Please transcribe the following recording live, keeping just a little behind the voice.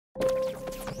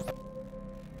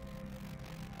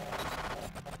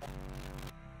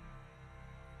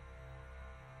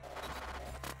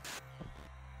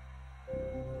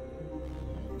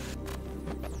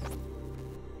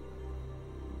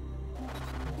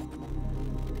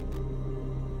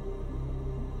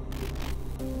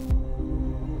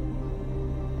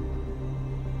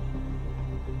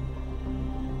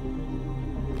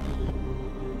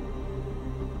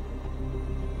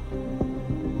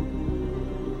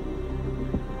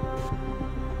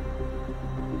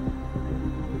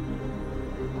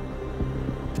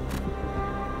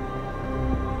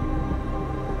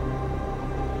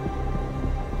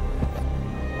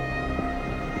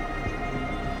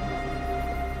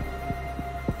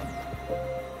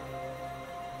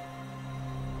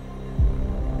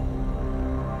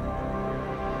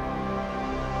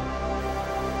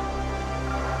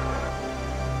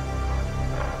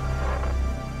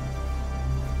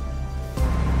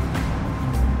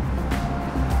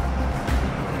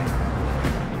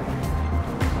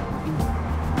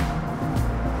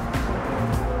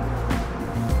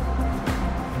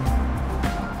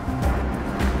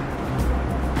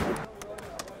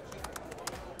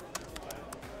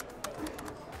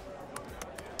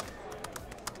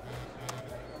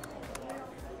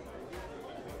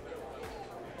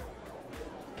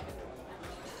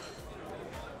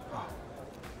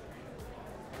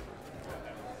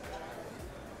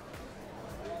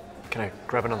Can I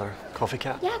grab another coffee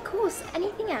cat? Yeah, of course.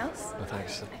 Anything else? No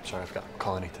thanks. Sorry, I've got a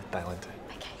colony to dial into.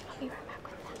 Okay, I'll be right back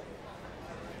with that.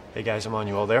 Hey guys, I'm on.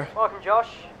 You all there? Welcome, Josh.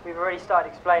 We've already started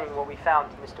explaining what we found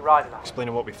to Mr. Reisler.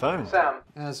 Explaining what we found. Sam.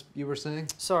 As you were saying?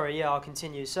 Sorry, yeah, I'll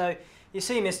continue. So, you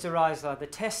see, Mr. Reisler, the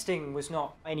testing was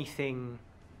not anything...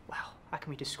 Well, how can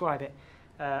we describe it?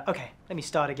 Okay, let me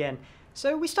start again.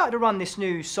 So, we started to run this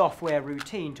new software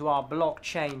routine to our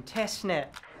blockchain testnet.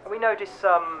 And we noticed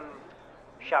some...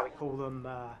 shall we call them...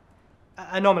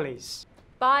 anomalies.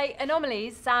 By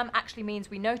anomalies, Sam actually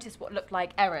means we noticed what looked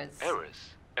like errors.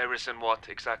 Errors? Errors in what,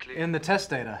 exactly? In the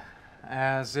test data.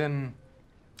 As in,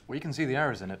 we can see the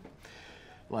errors in it.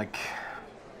 Like,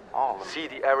 all of them. See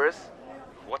the errors?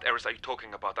 What errors are you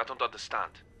talking about? I don't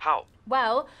understand. How?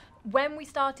 Well, when we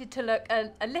started to look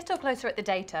a little closer at the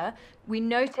data, we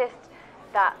noticed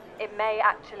that it may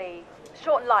actually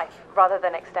shorten life rather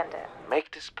than extend it.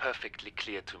 Make this perfectly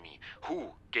clear to me.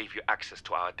 Who gave you access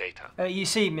to our data? You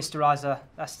see, Mr. Reisler,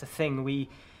 that's the thing. We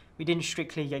didn't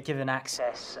strictly get given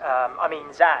access.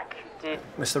 Zach did...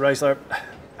 Mr. Reisler,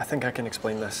 I think I can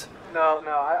explain this. No,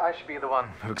 I should be the one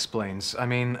who explains. I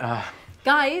mean,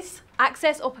 Guys,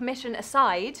 access or permission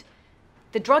aside,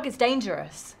 the drug is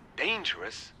dangerous.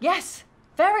 Dangerous? Yes,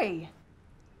 very.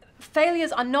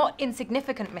 Failures are not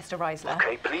insignificant, Mr. Reisler.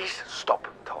 Okay, please stop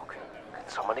talking. Can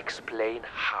someone explain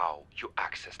how you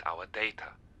accessed our data?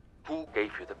 Who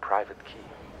gave you the private key?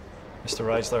 Mr.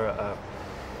 Reisler,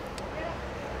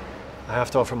 I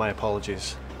have to offer my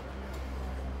apologies.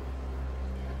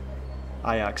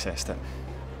 I accessed it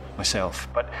myself.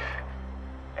 But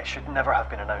it should never have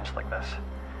been announced like this.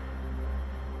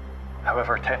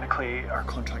 However, technically, our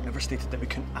contract never stated that we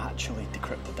couldn't actually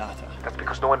decrypt the data. That's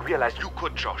because no one realized you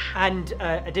could, Josh. And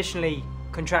additionally,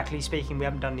 contractually speaking, we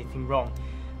haven't done anything wrong.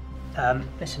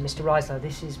 Listen, Mr. Reisler,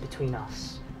 this is between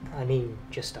us. I mean,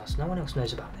 just us. No one else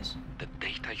knows about this. The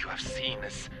data you have seen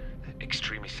is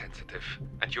extremely sensitive,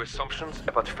 and your assumptions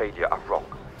about failure are wrong.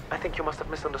 I think you must have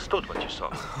misunderstood what you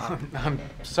saw. I'm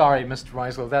sorry, Mr.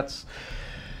 Reisler. That's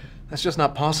just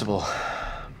not possible.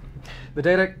 The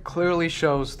data clearly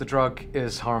shows the drug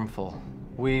is harmful.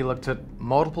 We looked at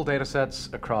multiple data sets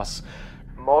across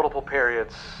multiple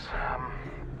periods.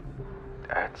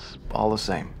 It's all the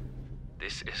same.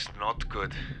 This is not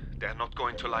good. They're not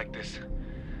going to like this.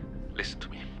 Listen to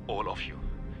me, all of you.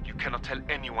 You cannot tell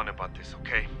anyone about this,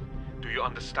 okay? Do you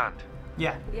understand?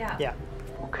 Yeah.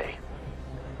 Okay.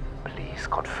 Please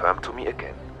confirm to me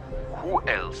again. Who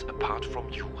else apart from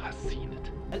you has seen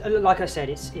it? Like I said,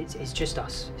 it's just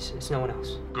us. It's no one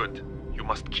else. Good. You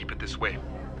must keep it this way.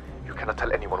 You cannot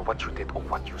tell anyone what you did or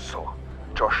what you saw.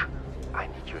 Josh, I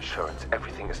need your assurance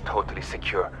everything is totally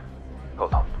secure.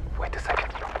 Hold on. Wait a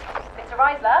second. Mr.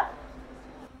 Reisler?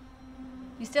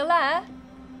 You still there?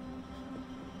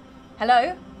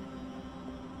 Hello?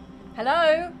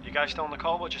 Hello? You guys still on the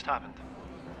call? What just happened?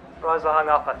 Reisler hung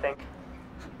up, I think.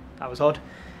 That was odd.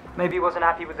 Maybe he wasn't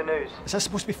happy with the news. Is that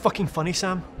supposed to be fucking funny,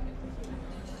 Sam?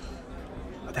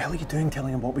 What the hell are you doing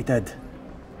telling him what we did?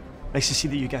 Nice to see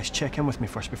that you guys check in with me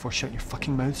first before shutting your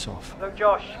fucking mouths off. Look,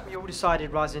 Josh, we all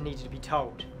decided Reisler needed to be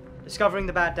told. Discovering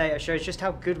the bad data shows just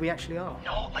how good we actually are.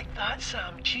 Not like that,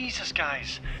 Sam. Jesus,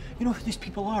 guys. You know who these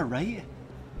people are, right?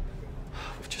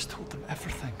 We've just told them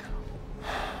everything.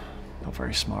 Not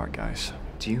very smart, guys.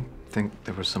 Do you think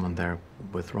there was someone there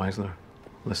with Reisler,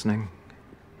 listening?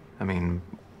 I mean,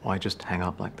 why just hang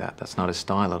up like that? That's not his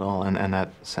style at all. And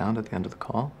that sound at the end of the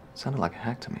call sounded like a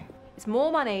hack to me. It's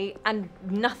more money and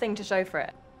nothing to show for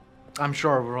it. I'm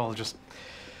sure we're all just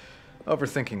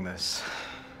overthinking this.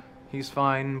 He's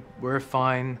fine, we're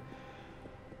fine.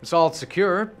 It's all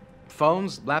secure.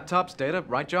 Phones, laptops, data,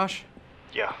 right, Josh?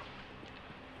 Yeah.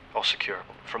 All secure.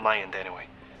 From my end, anyway.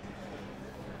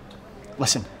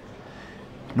 Listen.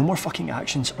 No more fucking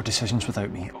actions or decisions without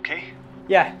me, okay?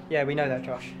 Yeah, we know that,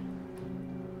 Josh.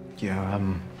 Yeah,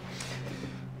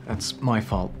 that's my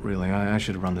fault, really. I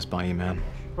should have run this by you, man.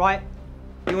 Right.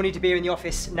 You all need to be here in the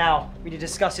office now. We need to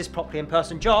discuss this properly in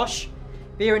person. Josh,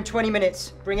 be here in 20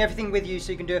 minutes. Bring everything with you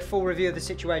so you can do a full review of the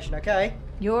situation, okay?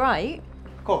 You all right?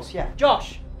 Of course, yeah.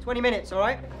 Josh, 20 minutes, all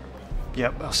right?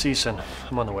 Yep, I'll see you soon.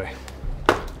 I'm on the way.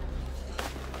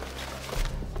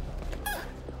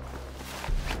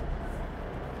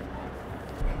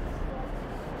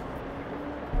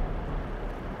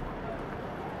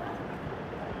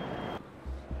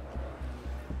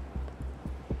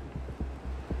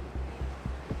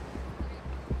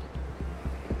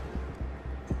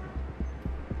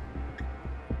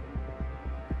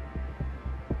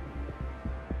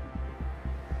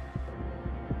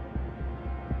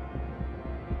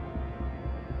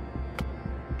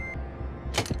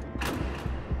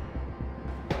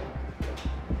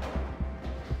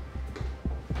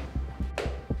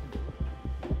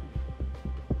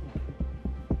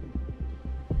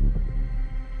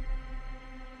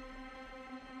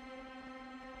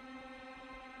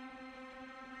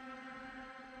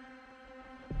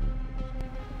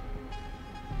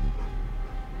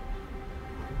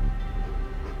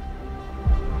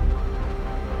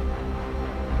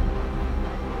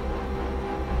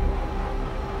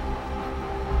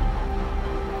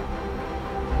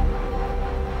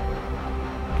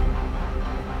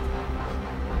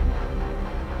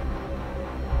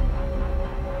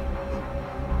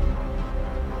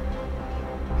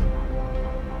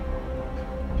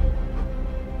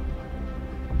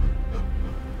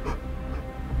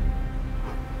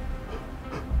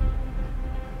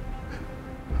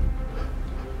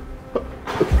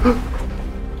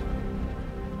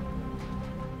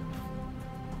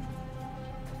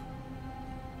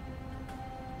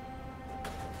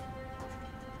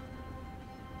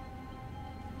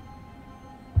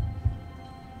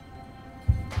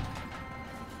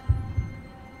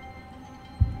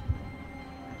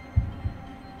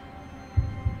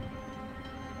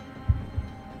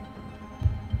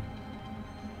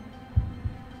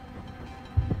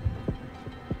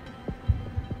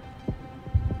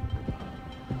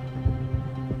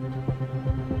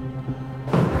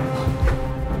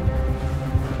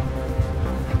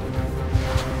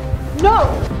 No!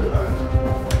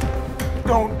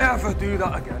 Don't ever do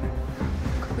that again.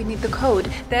 We need the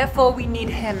code. Therefore, we need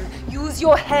him. Use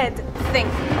your head.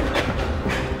 Think.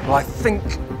 Well, I think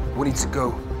we need to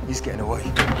go. He's getting away.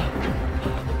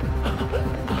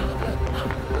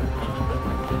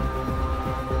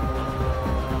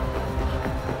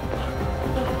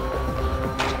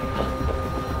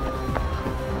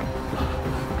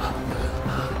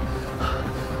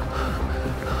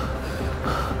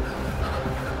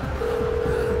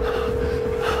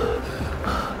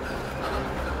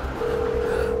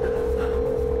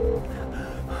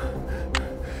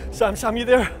 Sam, you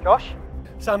there? Josh?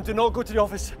 Sam, do not go to the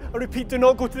office. I repeat, do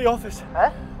not go to the office.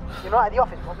 Huh? You're not at the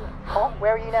office, come on,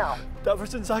 where are you now?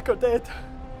 Davers and Zach are dead.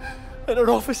 In our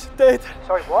office, dead.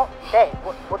 Sorry, what? Dead?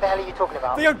 What the hell are you talking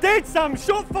about? They are dead, Sam,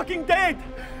 so fucking dead!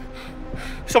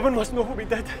 Someone must know what we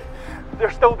did.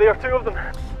 They're still there, two of them.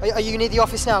 Are you near the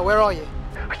office now? Where are you?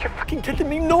 Are you fucking kidding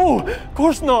me? No, of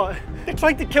course not. They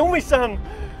tried to kill me, Sam.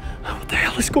 What the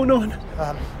hell is going on?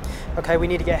 Okay, we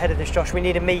need to get ahead of this, Josh. We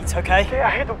need to meet, okay? Get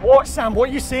ahead of what, Sam? What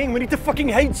are you saying? We need to fucking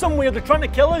hide somewhere. They're trying to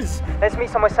kill us. Let's meet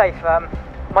somewhere safe.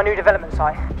 My new development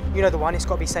site. You know the one, it's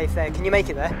got to be safe there. Can you make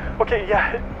it there? Okay,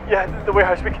 yeah, the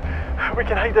warehouse. We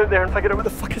can hide out there and figure out what the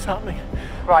fuck is happening.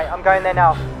 Right, I'm going there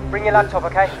now. Bring your laptop,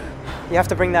 okay? You have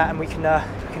to bring that and we can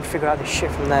figure out this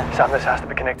shit from there. Sam, this has to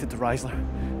be connected to Reisler.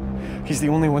 He's the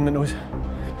only one that knows.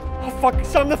 Oh fuck,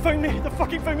 Sam, they found me. They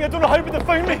fucking found me. I don't know how, but they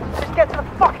found me. Just get to the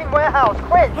fucking warehouse,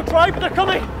 quick! I'll try, but they're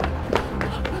coming.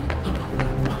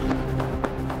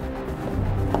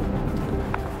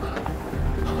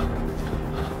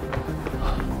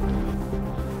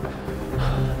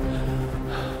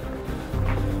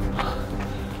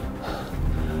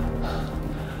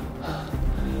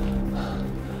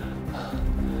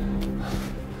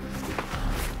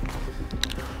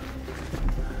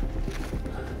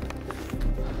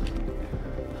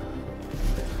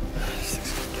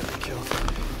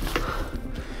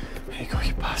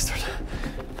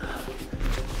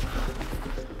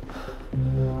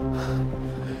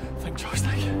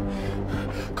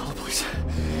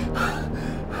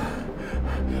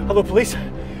 Hello, police.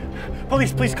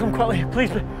 Police, please come quickly. Please.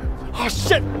 Oh,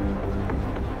 shit!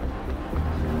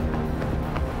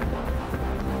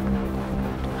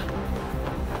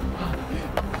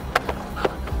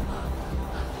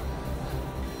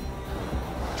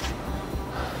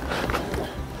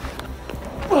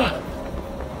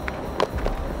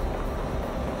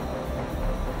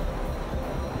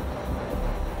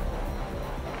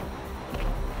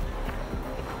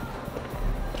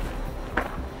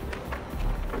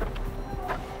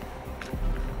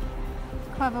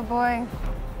 Clever boy.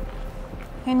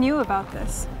 He knew about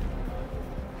this.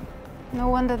 No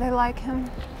wonder they like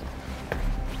him.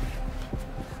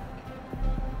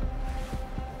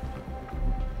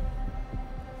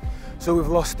 So we've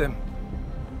lost him.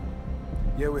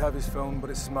 Yeah, we have his phone,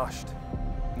 but it's smashed.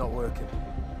 Not working.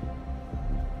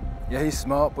 Yeah, he's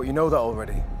smart, but you know that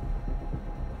already.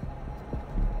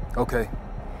 Okay.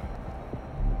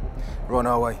 We're on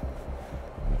our way.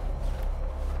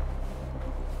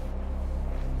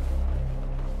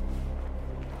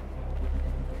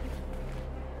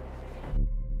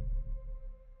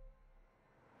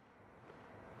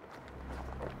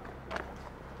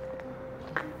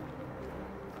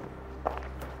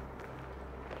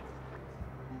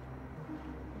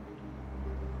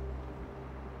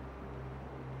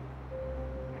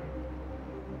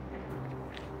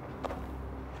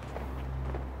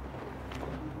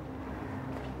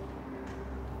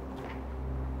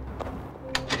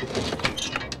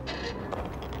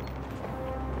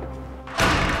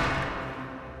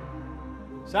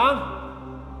 Sam?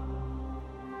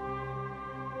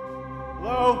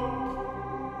 Hello?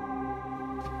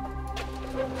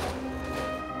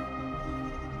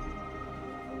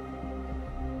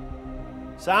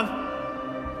 Sam?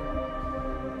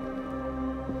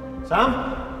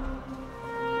 Sam?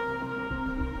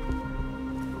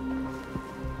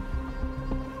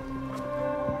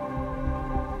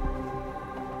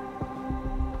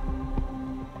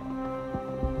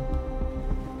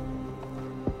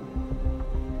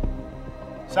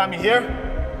 Sam, you here?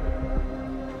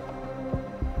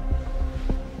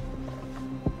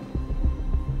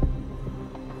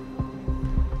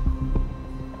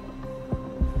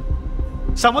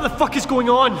 Sam, what the fuck is going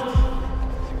on?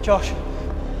 Josh.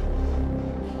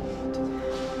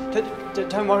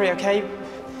 Don't worry, okay?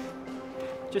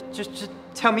 Just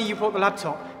tell me you brought the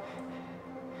laptop.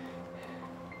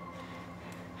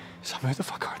 Sam, who the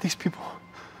fuck are these people?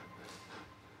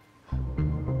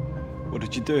 What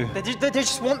did you do? They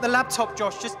just want the laptop,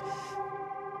 Josh.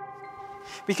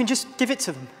 We can just give it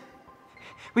to them.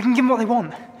 We can give them what they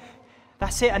want.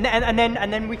 That's it, and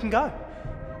then we can go.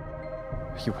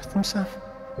 Are you with them, Sam?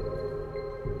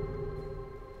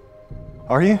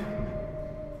 Are you?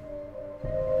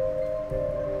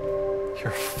 You're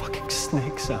a fucking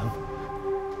snake, Sam.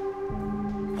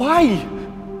 Why?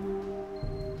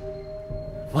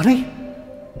 Money?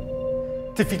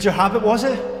 To feed your habit, was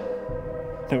it?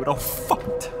 Now we're all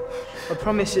fucked. I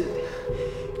promise it.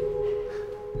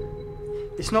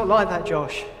 It's not like that,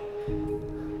 Josh.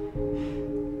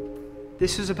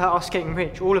 This was about us getting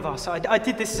rich, all of us. I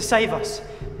did this to save us.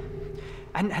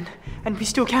 And we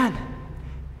still can.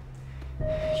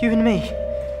 You and me.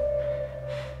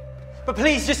 But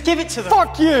please, just give it to them.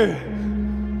 Fuck you!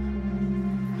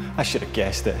 I should have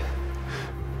guessed it.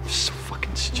 I'm so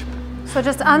fucking stupid. So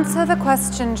just answer the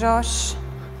question, Josh.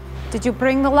 Did you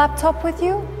bring the laptop with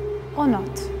you or not?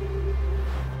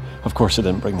 Of course I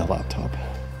didn't bring the laptop.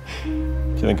 Do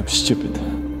you think I'm stupid?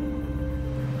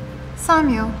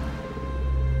 Samuel.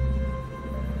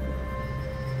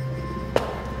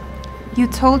 You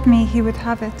told me he would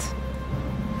have it.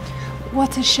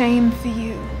 What a shame for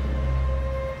you.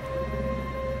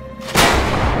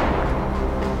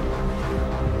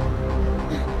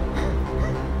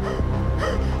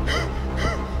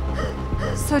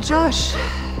 So Josh.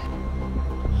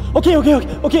 Okay,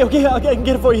 I can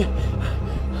get it for you.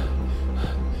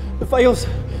 The files,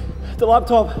 the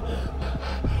laptop,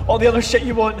 all the other shit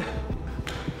you want.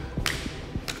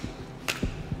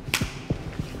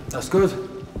 That's good.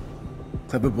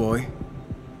 Clever boy.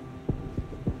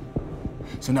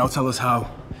 So now tell us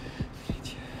how.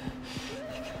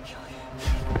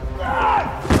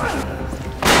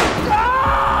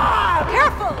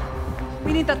 Careful!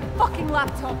 We need that fucking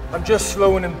laptop. I'm just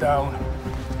slowing him down.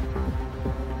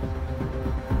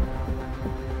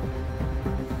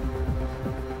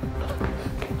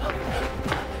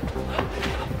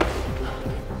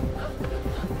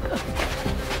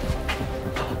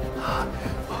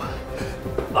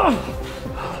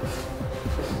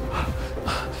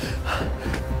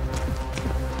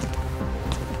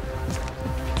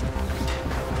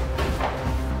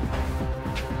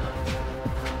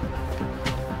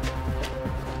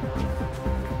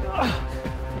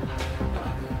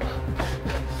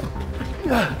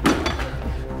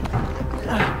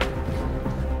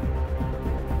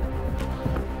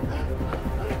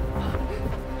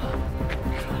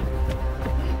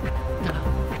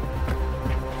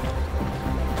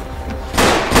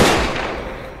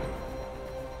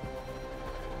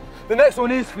 The next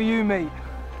one is for you, mate.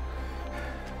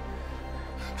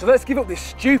 So let's give up this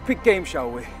stupid game, shall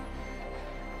we?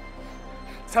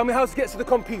 Tell me how to get to the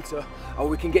computer, or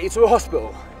we can get you to a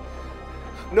hospital.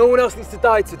 No one else needs to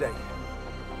die today.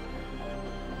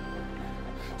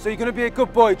 So you're gonna be a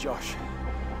good boy, Josh.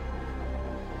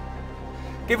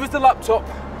 Give us the laptop,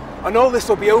 and all this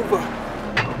will be over.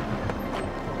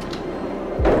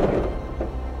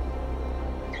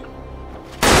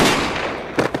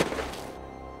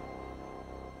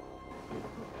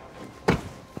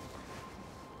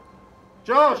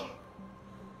 Josh!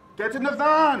 Get in the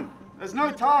van! There's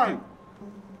no time!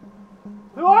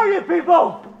 Who are you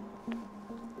people?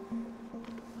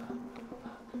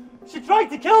 She tried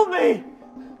to kill me!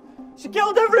 She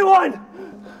killed everyone!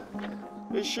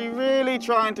 Is she really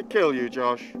trying to kill you,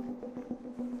 Josh?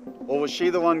 Or was she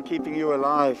the one keeping you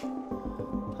alive?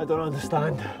 I don't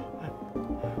understand.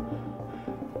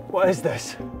 What is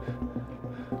this?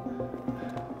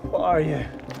 What are you?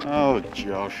 Oh,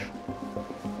 Josh.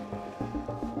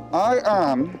 I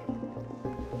am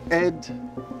Ed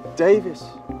Davis.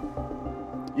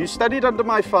 You studied under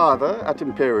my father at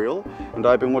Imperial, and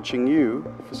I've been watching you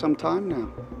for some time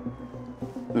now.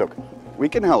 Look, we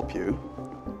can help you,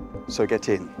 so get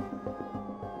in.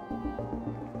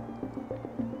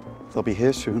 They'll be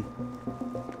here soon.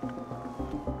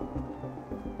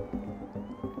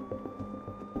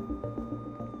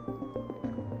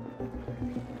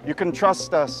 You can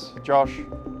trust us, Josh.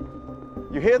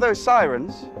 You hear those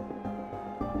sirens?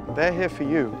 They're here for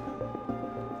you.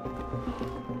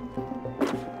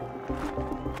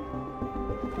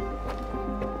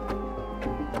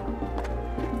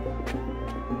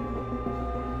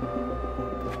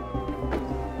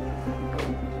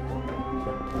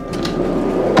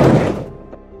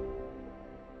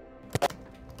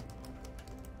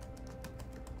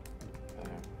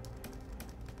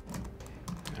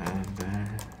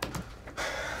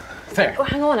 There. Oh,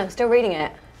 hang on, I'm still reading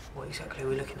it. What exactly are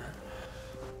we looking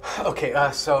at? Okay,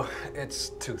 so it's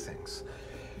two things.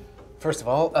 First of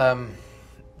all,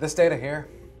 this data here,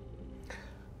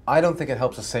 I don't think it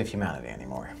helps us save humanity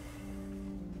anymore.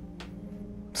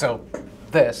 So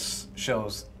this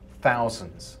shows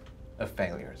thousands of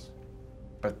failures.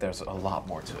 But there's a lot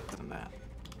more to it than that.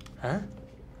 Huh?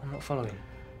 I'm not following.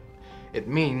 It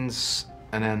means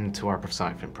an end to our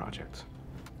Poseidon project.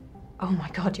 Oh my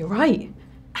God, you're right.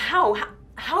 How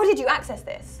did you access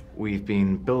this? We've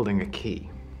been building a key,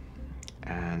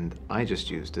 and I just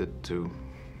used it to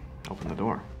open the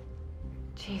door.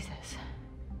 Jesus.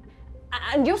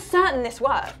 And you're certain this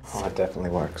works? Oh, it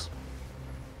definitely works.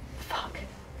 Fuck.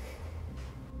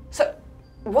 So,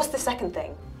 what's the second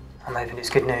thing? I'm hoping it's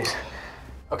good news.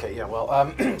 Okay, yeah,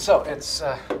 well, so it's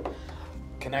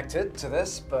connected to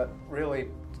this, but really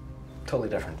totally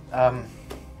different.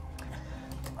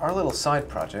 Our little side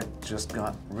project just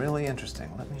got really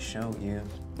interesting. Let me show you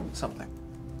something.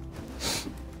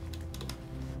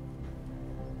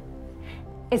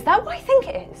 Is that what I think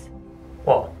it is?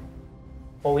 What?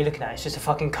 What are we looking at? It's just a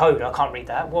fucking code. I can't read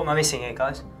that. What am I missing here,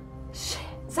 guys? Shit.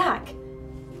 Zach,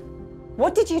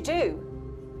 what did you do?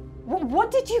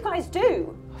 What did you guys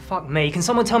do? Fuck me. Can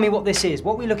someone tell me what this is?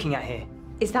 What are we looking at here?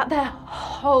 Is that their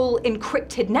whole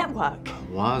encrypted network?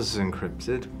 Was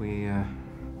encrypted. We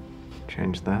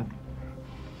changed that.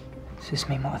 Does this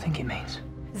mean what I think it means?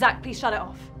 Zach, please shut it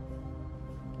off.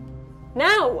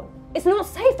 Now! It's not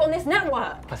safe on this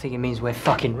network! I think it means we're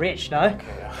fucking rich, no?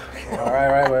 Okay, all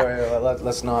right, wait.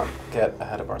 Let's not get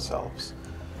ahead of ourselves.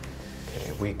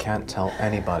 Okay, we can't tell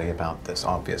anybody about this,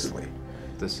 obviously.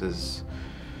 This is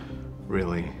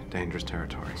really dangerous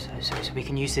territory. So we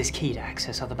can use this key to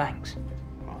access other banks?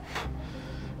 Well,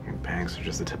 banks are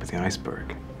just the tip of the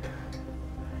iceberg.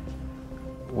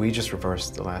 We just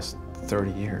reversed the last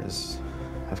 30 years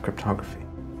of cryptography.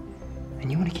 And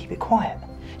you want to keep it quiet?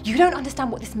 You don't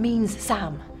understand what this means,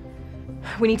 Sam.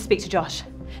 We need to speak to Josh.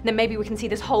 Then maybe we can see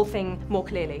this whole thing more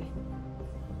clearly.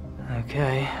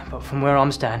 Okay, but from where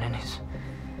I'm standing, it's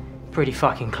pretty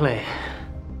fucking clear.